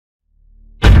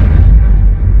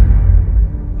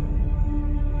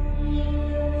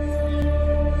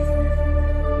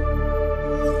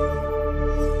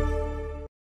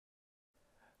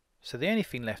So the only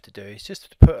thing left to do is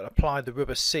just to apply the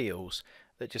rubber seals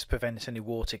that just prevents any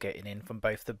water getting in from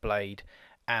both the blade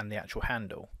and the actual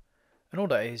handle. And all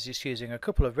that is just using a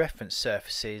couple of reference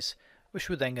surfaces, which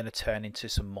we're then going to turn into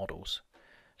some models.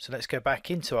 So let's go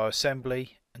back into our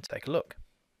assembly and take a look.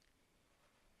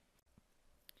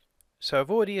 So I've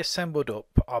already assembled up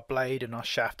our blade and our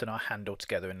shaft and our handle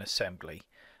together in assembly.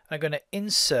 And I'm going to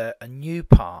insert a new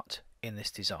part in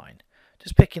this design.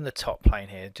 Just picking the top plane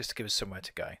here just to give us somewhere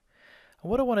to go. And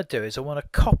what I want to do is I want to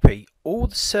copy all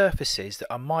the surfaces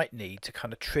that I might need to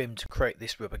kind of trim to create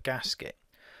this rubber gasket.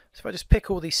 So if I just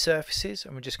pick all these surfaces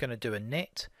and we're just going to do a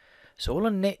knit. So all a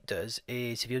knit does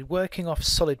is, if you're working off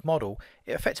solid model,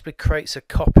 it effectively creates a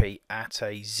copy at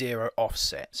a 0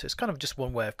 offset. So it's kind of just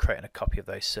one way of creating a copy of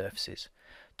those surfaces.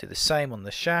 Do the same on the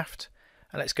shaft,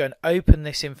 and let's go and open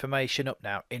this information up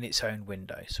now in its own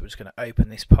window. So we're just going to open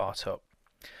this part up.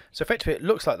 So effectively it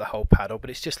looks like the whole paddle,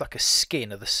 but it's just like a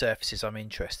skin of the surfaces I'm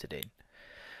interested in.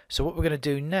 So what we're going to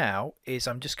do now is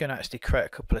I'm just going to actually create a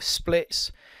couple of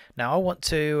splits. Now I want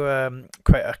to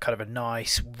create a kind of a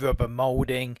nice rubber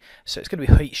moulding, so it's going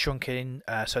to be heat shrunken,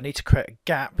 so I need to create a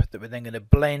gap that we're then going to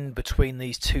blend between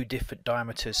these two different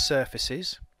diameter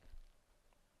surfaces.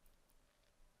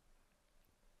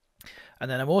 And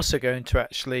then I'm also going to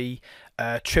actually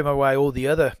trim away all the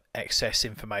other excess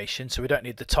information, so we don't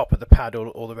need the top of the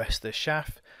paddle or the rest of the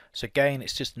shaft. So again,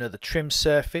 it's just another trim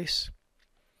surface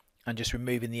and just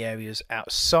removing the areas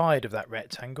outside of that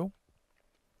rectangle.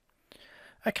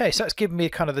 Okay, so that's giving me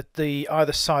kind of the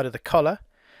either side of the collar.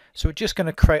 So we're just going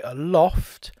to create a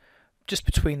loft just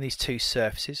between these two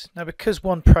surfaces. Now because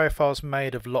one profile is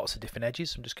made of lots of different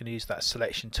edges, I'm just going to use that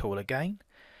selection tool again.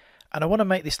 And I want to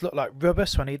make this look like rubber,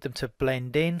 so I need them to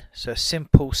blend in. So a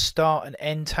simple start and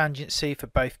end tangency for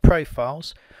both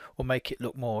profiles will make it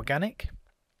look more organic.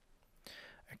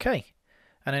 Okay,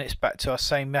 and then it's back to our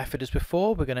same method as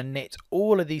before. We're going to knit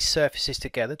all of these surfaces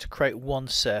together to create one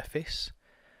surface.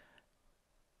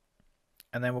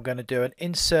 And then we're going to do an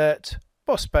insert,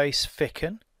 boss base,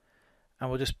 thicken, and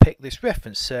we'll just pick this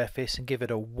reference surface and give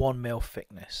it a 1 mm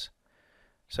thickness.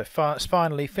 So it's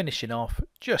finally finishing off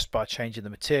just by changing the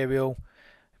material,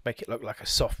 make it look like a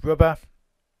soft rubber.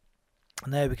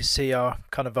 And there we can see our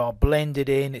kind of our blended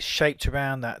in, it's shaped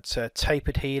around that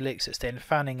tapered helix that's then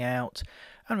fanning out,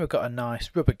 and we've got a nice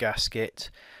rubber gasket,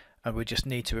 and we just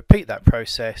need to repeat that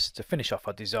process to finish off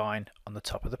our design on the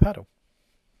top of the paddle.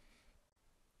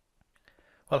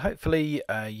 Well, hopefully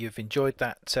you've enjoyed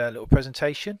that little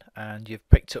presentation and you've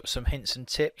picked up some hints and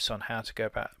tips on how to go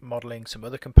about modelling some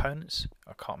other components.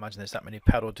 I can't imagine there's that many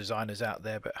paddle designers out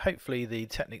there, but hopefully the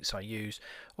techniques I use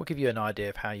will give you an idea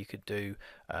of how you could do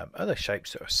other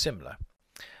shapes that are similar.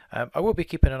 I will be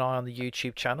keeping an eye on the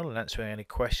YouTube channel and answering any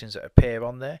questions that appear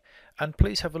on there, and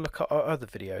please have a look at our other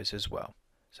videos as well.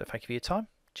 So thank you for your time.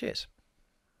 Cheers.